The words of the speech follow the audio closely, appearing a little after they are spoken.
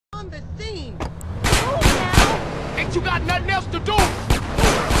on the scene. Move now. Ain't you got nothing else to do?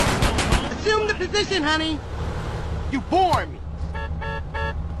 Assume the position, honey. You boring me.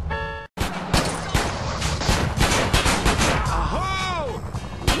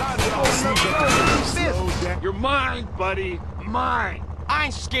 You're mine, buddy. Mine. I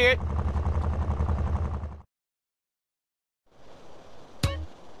ain't scared.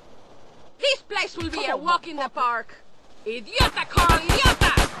 This place will be a walk in the park. Idiota, Carl,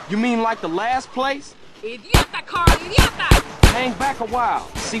 idiota! You mean like the last place? Idiota, Carl, idiota! Hang back a while,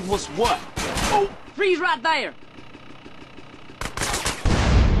 see what's what. Oh, freeze right there.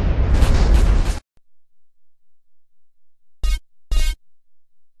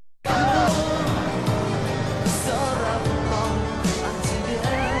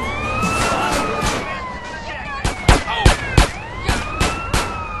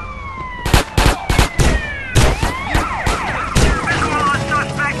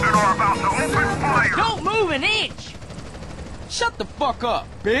 Don't move an inch! Shut the fuck up,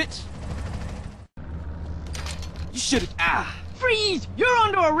 bitch. You should've... Freeze! You're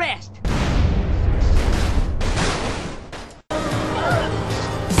under arrest!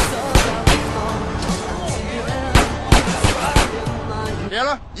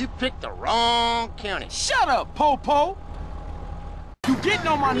 Della, you picked the wrong county. Shut up, Popo. You getting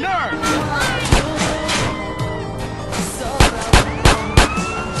on my nerves.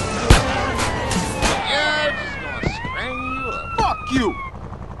 Yeah, just gonna scram you up. Fuck you.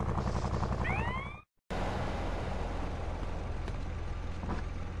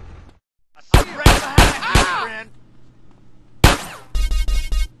 I'm right behind you, friend.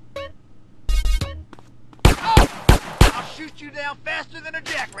 I'll shoot you down faster than a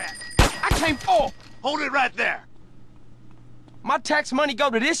jackrabbit. I can't fall. Hold it right there. My tax money go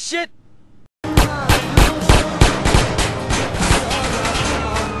to this shit?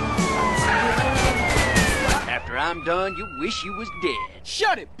 After I'm done, you wish you was dead.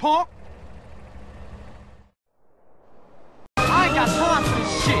 Shut it, punk. I ain't got time for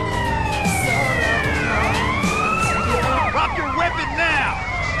this shit. Drop your weapon now!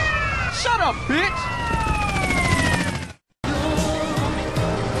 Shut up, bitch.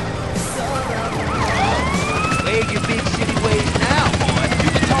 Wave your big city ways now, boy. You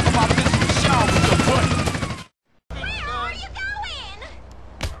can talk about this in the shower with your buddy. Where are you going?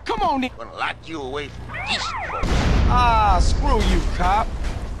 Come on, then. Gonna lock you away from decent folks. Ah, screw you, cop.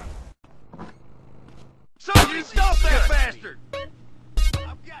 Somebody stop that bastard!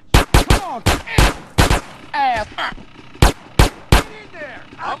 I've got you. Come on, ass. Get in there!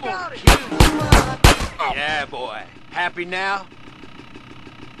 I I'm got gonna it! kill you. Yeah, boy. Happy now?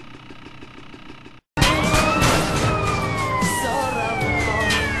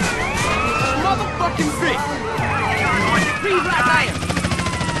 Motherfucking bitch. Freeze right there.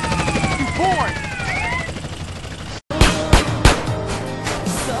 You born.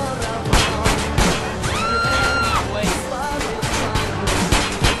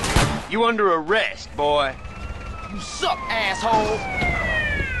 You under arrest, boy. You suck, asshole.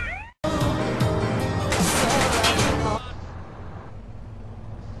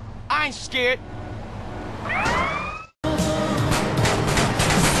 I ain't scared.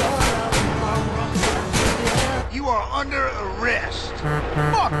 You are under arrest.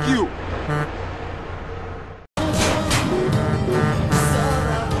 Fuck you.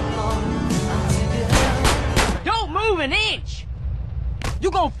 Don't move an inch! You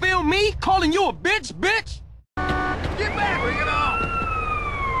gonna film me calling you a bitch, bitch? Get back! Bring it on!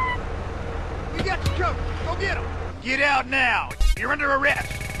 We got you covered. Go get him. Get out now. You're under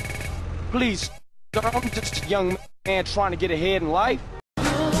arrest. Please, I'm just a young man trying to get ahead in life.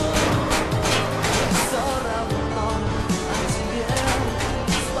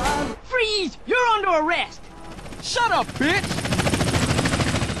 Freeze! You're under arrest! Shut up, bitch!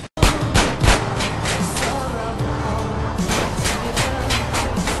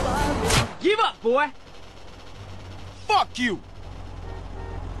 Give up, boy! Fuck you!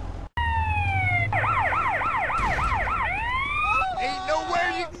 Ain't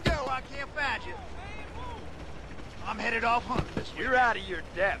nowhere you can go. I can't find you. I'm headed off hunting this way. You're out of your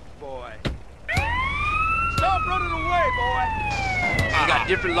depth, boy. Stop running away, boy. We got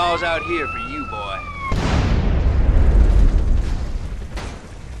different laws out here for you, boy.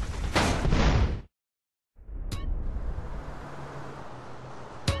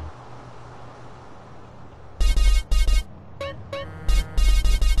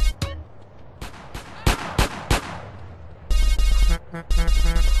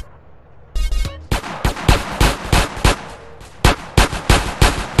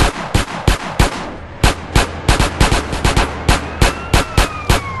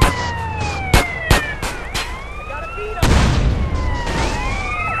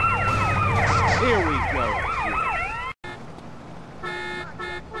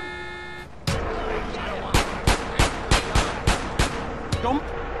 Don't.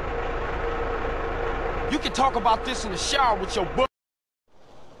 You can talk about this in the shower with your butt.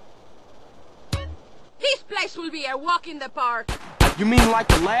 This place will be a walk in the park. You mean like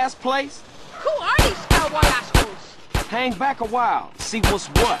the last place? Who are these cowboy assholes? Hang back a while, see what's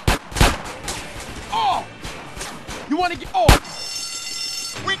what. Oh! You wanna get off?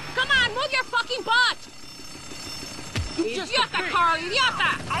 Come on, move your fucking butt! Idiota, Carl,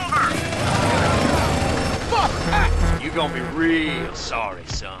 idiota! Fuck! Ah, You're gonna be real sorry,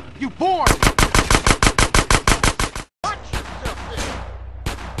 son. you born!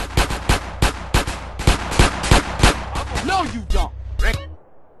 No, you don't!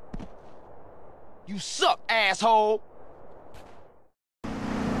 You suck, asshole!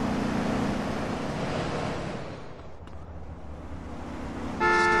 Just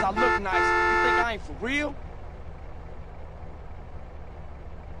 'cause I look nice, you think I ain't for real?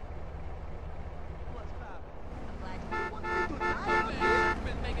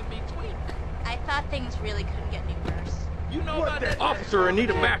 I thought things really couldn't get any worse. You know about that? Officer, I need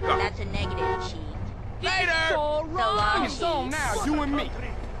a backup. That's a negative, Chief. Later! So So long, It's on Chief. now, you and me.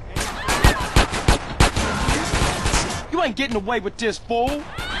 You ain't getting away with this, fool.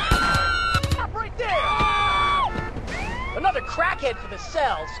 Stop right there! Another crackhead for the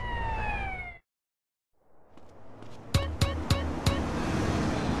cells.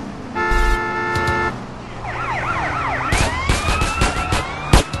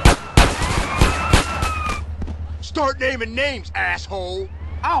 Start naming names, asshole.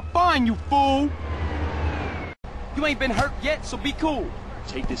 I'll find you, fool. You ain't been hurt yet, so be cool.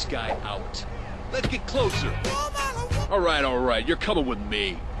 Take this guy out. Let's get closer. All right, you're coming with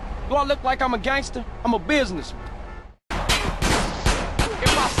me. Do I look like I'm a gangster? I'm a businessman.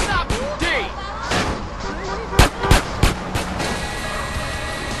 If I stop, you dead.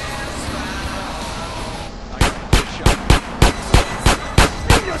 I got a good shot.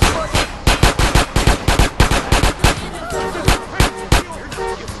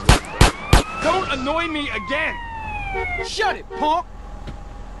 Don't annoy me again! Shut it, punk.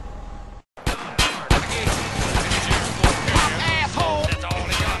 Asshole.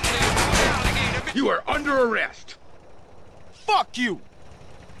 You are under arrest. Fuck you.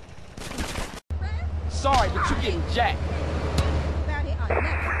 Sorry, but you're getting jacked.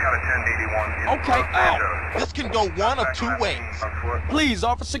 Okay, out. This can go one of two ways. Please,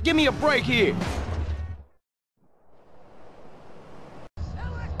 officer, give me a break here.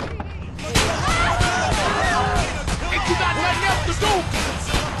 If you got nothing else to do,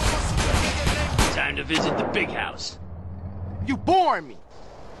 Time to visit the big house. You boring me.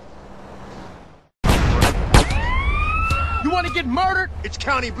 You want to get murdered? It's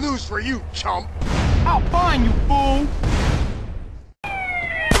county blues for you, chump. I'll find you, fool.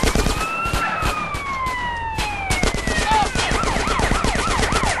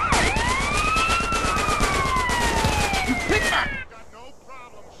 You pick my... Got no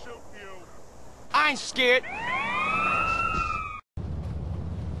problem shooting you. I ain't scared.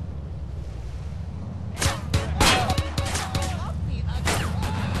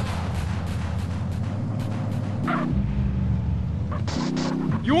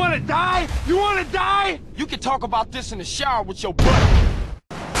 you wanna die? You wanna die? You can talk about this in the shower with your buddy.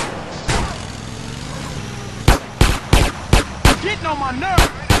 You're getting on my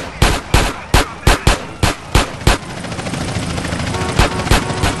nerves.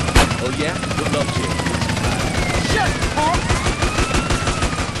 Oh yeah? Good luck, Jim. Shut it, punk.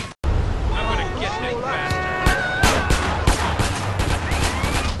 I'm gonna get this bastard.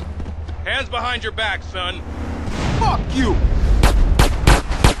 Hands behind your back, son. Fuck you.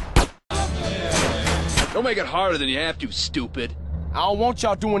 Don't make it harder than you have to, stupid. I don't want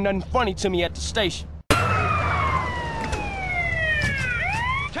y'all doing nothing funny to me at the station.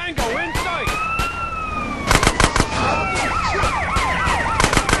 Tango in sight.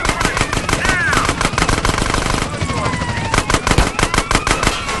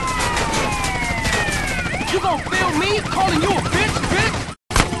 You gonna film me calling you a bitch, bitch?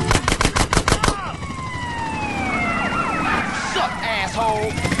 Suck,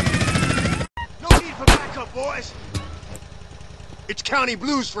 asshole. No need for backup, boys. It's county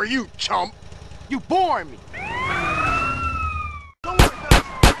blues for you, chump. You boring me. Don't worry about it.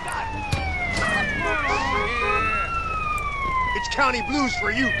 It's county blues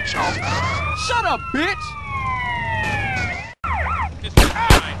for you, chump. Shut up, bitch. Mr.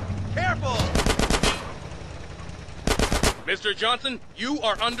 Fine. Careful. Mr. Johnson, you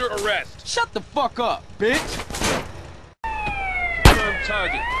are under arrest. Shut the fuck up, bitch. Firm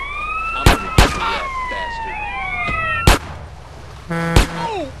target. I'm gonna get to that bastard.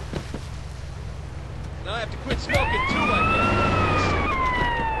 Oh. Now I have to quit smoking too, I guess.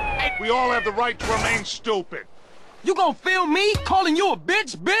 We all have the right to remain stupid. You gonna film me calling you a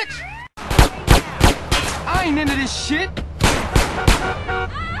bitch? I ain't into this shit.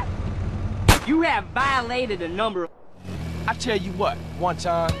 You have violated a number of... I tell you what, one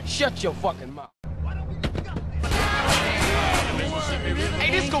time, shut your fucking mouth. Hey,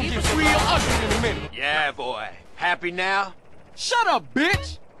 this gonna get real ugly in a minute. Yeah, boy. Happy now? Shut up,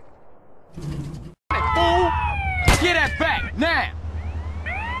 bitch! Fool! Get that back, now!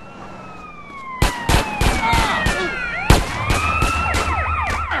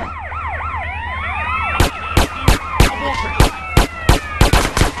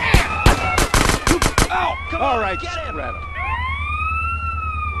 All right, spread 'em.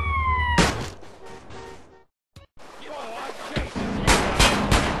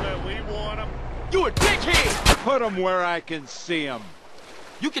 You a dickhead! Put 'em where I can see 'em.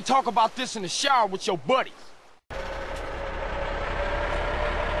 You can talk about this in the shower with your buddies.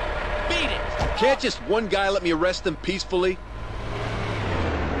 Beat it! Can't just one guy let me arrest them peacefully?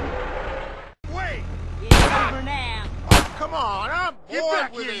 Wait! It's over now. Come on, I'm Get bored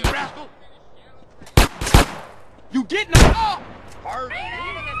back with here, it. you rascal! You getting up? Oh! Hard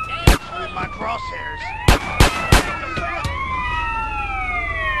with my crosshairs.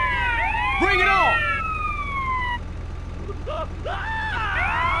 Bring it on!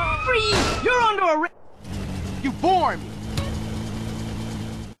 Freeze! You're under arrest. You boring me.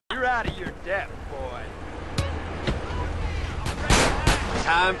 You're out of your depth, boy.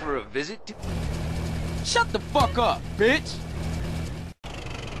 Time for a visit to... Shut the fuck up, bitch!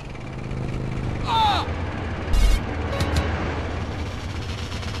 Oh!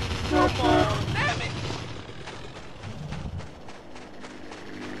 Come on, damn it!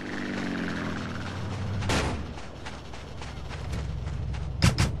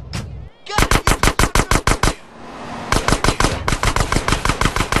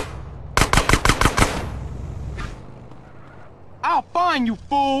 I'll find you,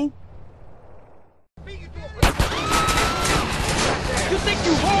 fool! You think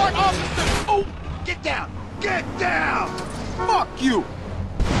you hard, officer? Oh! Get down! Get down! Fuck you!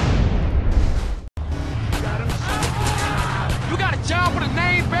 You got a job with a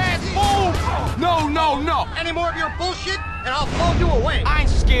name badge, fool? No, no, no! Any more of your bullshit, and I'll blow you away! I ain't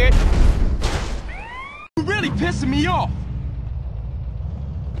scared. You really pissing me off.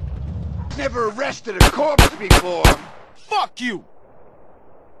 Never arrested a corpse before! Fuck you!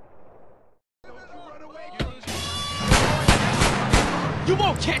 You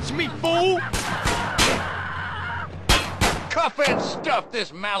won't catch me, fool! Cuff and stuff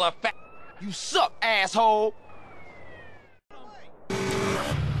this malefact! You suck, asshole!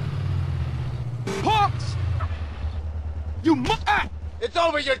 Punks! You It's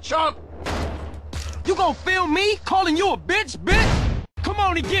over, you chump! You gonna film me calling you a bitch? Come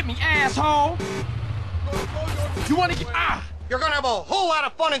on and get me, asshole! You wanna get... You're gonna have a whole lot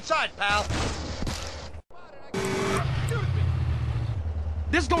of fun inside, pal!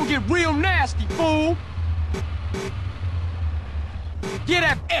 This gonna get real nasty, fool! Get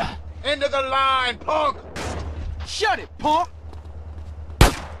that... Into the line, punk! Shut it, punk!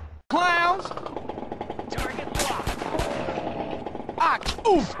 Clowns!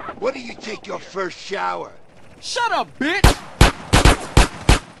 Oof! When do you take your first shower? Shut up, bitch!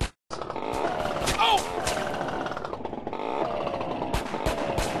 Oh!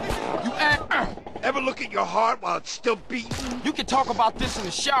 You Ever look at your heart while it's still beating? You can talk about this in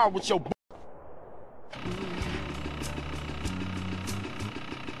the shower with your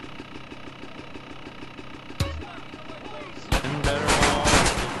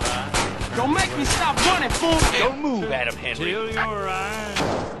Don't make me stop running, fool! Don't move, Adam Henry. Till you're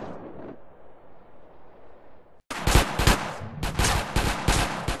right.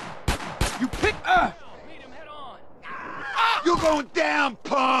 You pick... You're going down,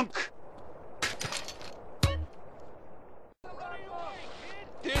 punk!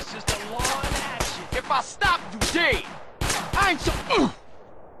 This is the law in action. If I stop, you dead! I ain't so...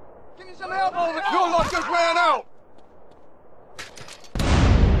 Give me some help over there! Your luck just ran out!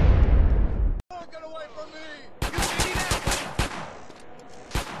 Get away from me!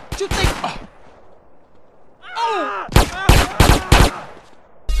 You think... Oh!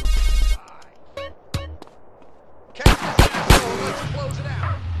 Catch this asshole, let's close it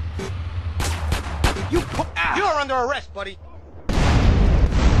out! You're under arrest, buddy!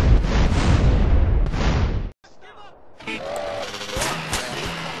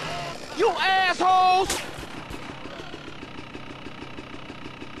 You assholes!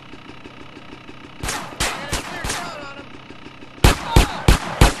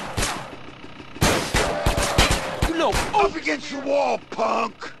 You know... Up against the wall,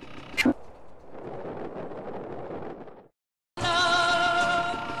 punk!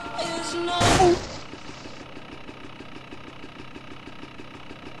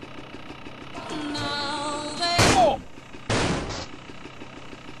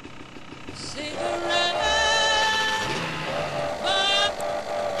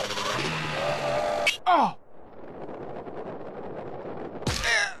 Oh!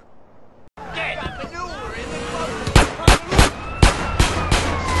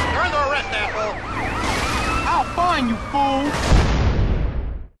 Turn the arrest, asshole! I'll find you, fool!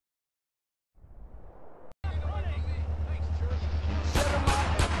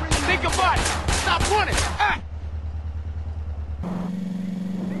 Think about it! Stop running! Ah!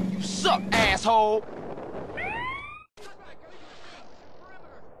 You suck, asshole!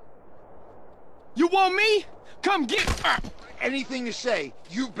 You want me? Come get... Anything to say,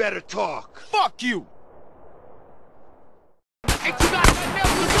 you better talk. Fuck you! Ain't you got nothing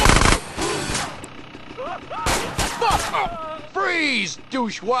else to do? Fuck up! Freeze,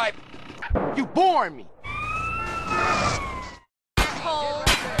 douchewipe! You boring me! Asshole.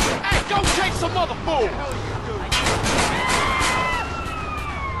 Hey, go take some other fool!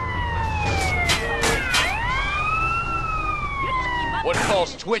 One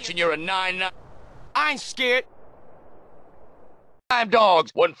false twitch and you're a 9-9. I ain't scared. Time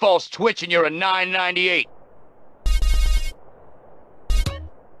dogs. One false twitch and you're a 998.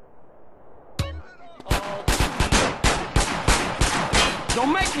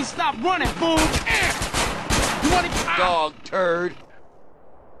 Don't make me stop running, fool! You wanna get... Dog turd.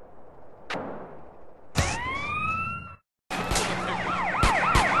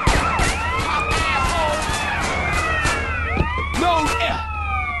 No!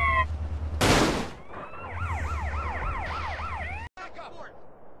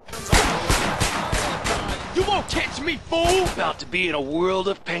 You won't catch me, fool! About to be in a world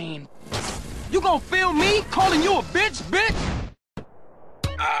of pain. You gonna feel me calling you a bitch?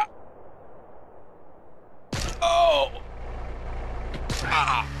 Oh!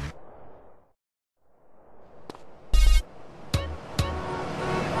 Ah!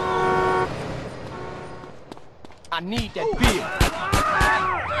 I need that beer.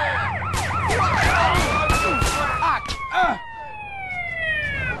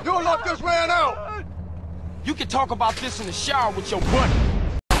 Your luck just ran out! You can talk about this in the shower with your buddy.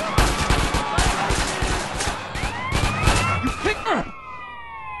 You pick...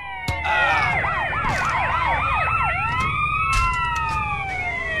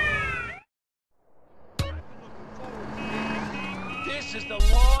 This is the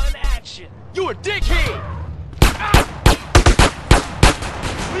law in action. You a dickhead!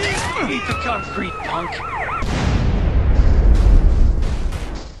 Eat the concrete, punk.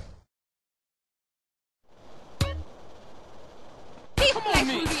 This place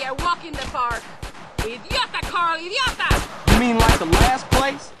will be a walk in the park. Idiota, Carl, idiota! You mean like the last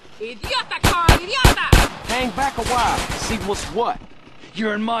place? Idiota, Carl, idiota! Hang back a while, see what's what.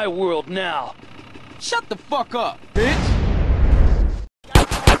 You're in my world now. Shut the fuck up, bitch!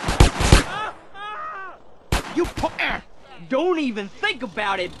 You Don't even think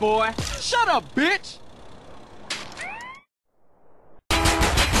about it, boy. Shut up, bitch! It's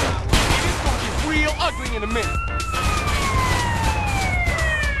gonna get real ugly in a minute.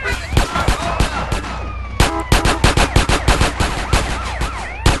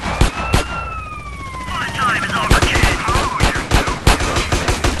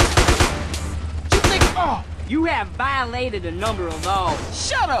 You think... Oh! You have violated a number of laws.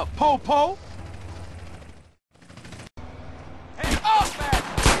 Shut up, Popo! Hey, up, man!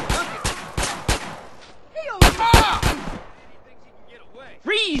 Ah!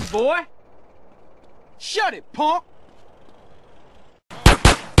 Freeze, boy! Shut it, punk!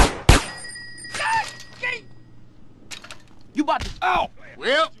 You about to... Oh!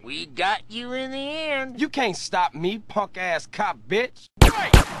 Well, we got you in the end. You can't stop me, punk-ass cop bitch!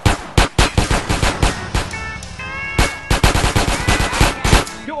 Right.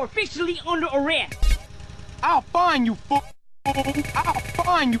 You're officially under arrest. I'll find you, fool! I'll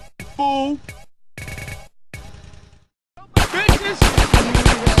find you, fool! Bitches!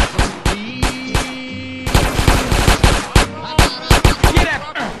 Get that!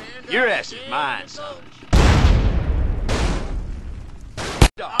 Your ass is mine, son.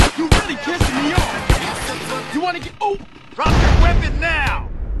 You really pissing me off! You wanna get... Oh! Drop your weapon now!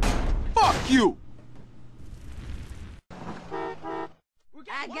 Fuck you!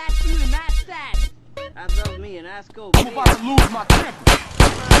 I got you in my sight. I love me an ice cold I'm about to lose my temper.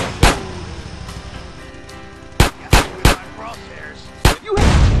 You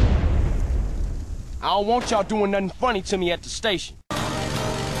have... I don't want y'all doing nothing funny to me at the station.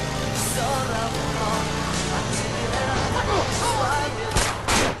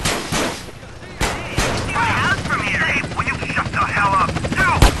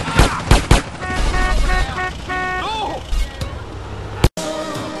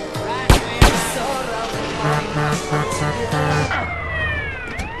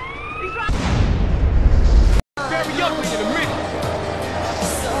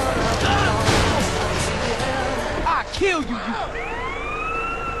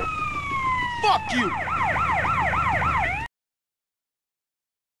 Fuck you!